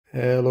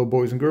Hello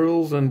boys and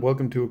girls, and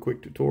welcome to a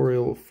quick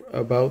tutorial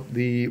about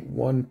the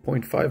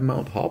 1.5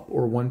 mount hop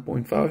or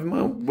 1.5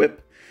 mount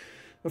whip.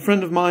 A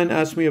friend of mine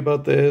asked me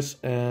about this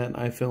and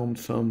I filmed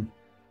some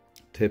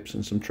tips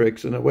and some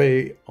tricks in a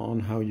way on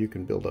how you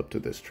can build up to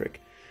this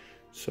trick.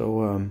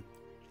 So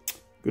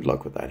good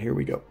luck with that. Here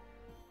we go.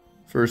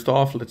 First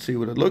off, let's see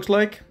what it looks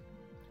like.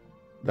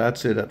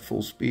 That's it at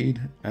full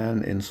speed,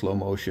 and in slow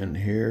motion,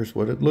 here's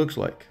what it looks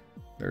like.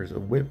 There's a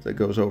whip that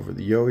goes over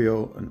the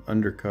yo-yo, an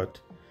undercut,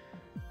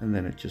 and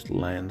then it just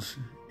lands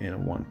in a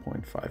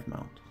 1.5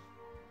 mount.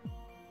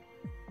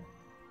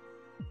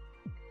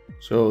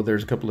 So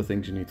there's a couple of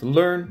things you need to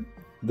learn.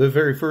 The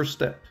very first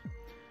step,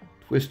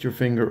 twist your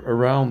finger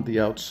around the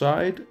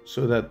outside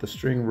so that the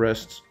string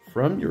rests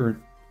from your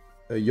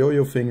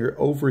yo-yo finger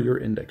over your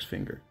index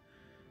finger.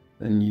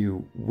 Then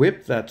you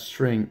whip that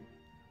string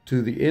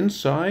to the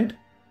inside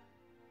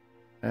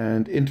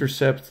and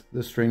intercept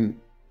the string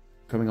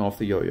coming off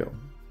the yo-yo.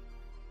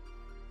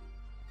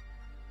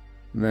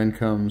 Then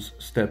comes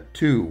step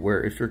 2,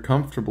 where if you're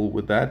comfortable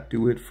with that,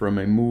 do it from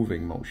a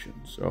moving motion.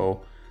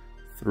 So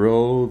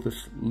throw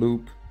this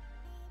loop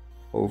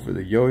over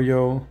the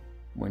yo-yo.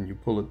 When you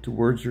pull it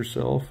towards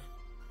yourself,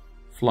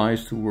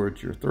 flies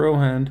towards your throw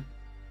hand,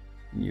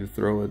 and you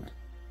throw it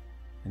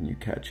and you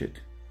catch it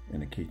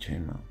in a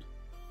keychain mount.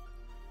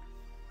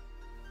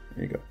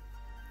 There you go.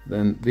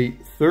 Then the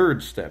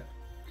third step,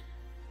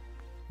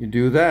 you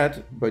do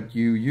that, but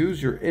you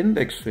use your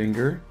index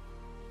finger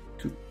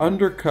to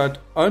undercut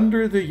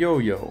under the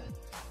yo-yo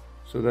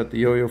so that the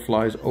yo-yo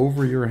flies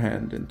over your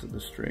hand into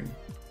the string.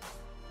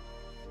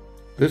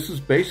 This is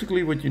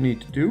basically what you need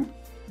to do.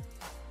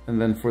 And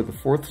then for the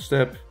fourth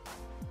step,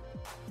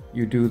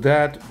 you do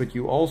that, but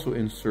you also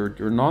insert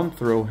your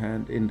non-throw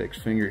hand index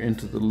finger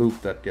into the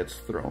loop that gets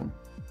thrown,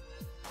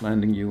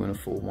 landing you in a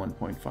full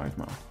 1.5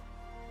 mount.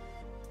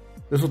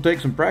 This will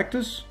take some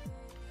practice,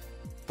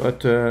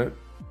 but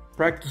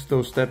practice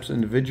those steps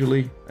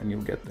individually and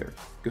you'll get there.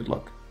 Good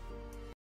luck.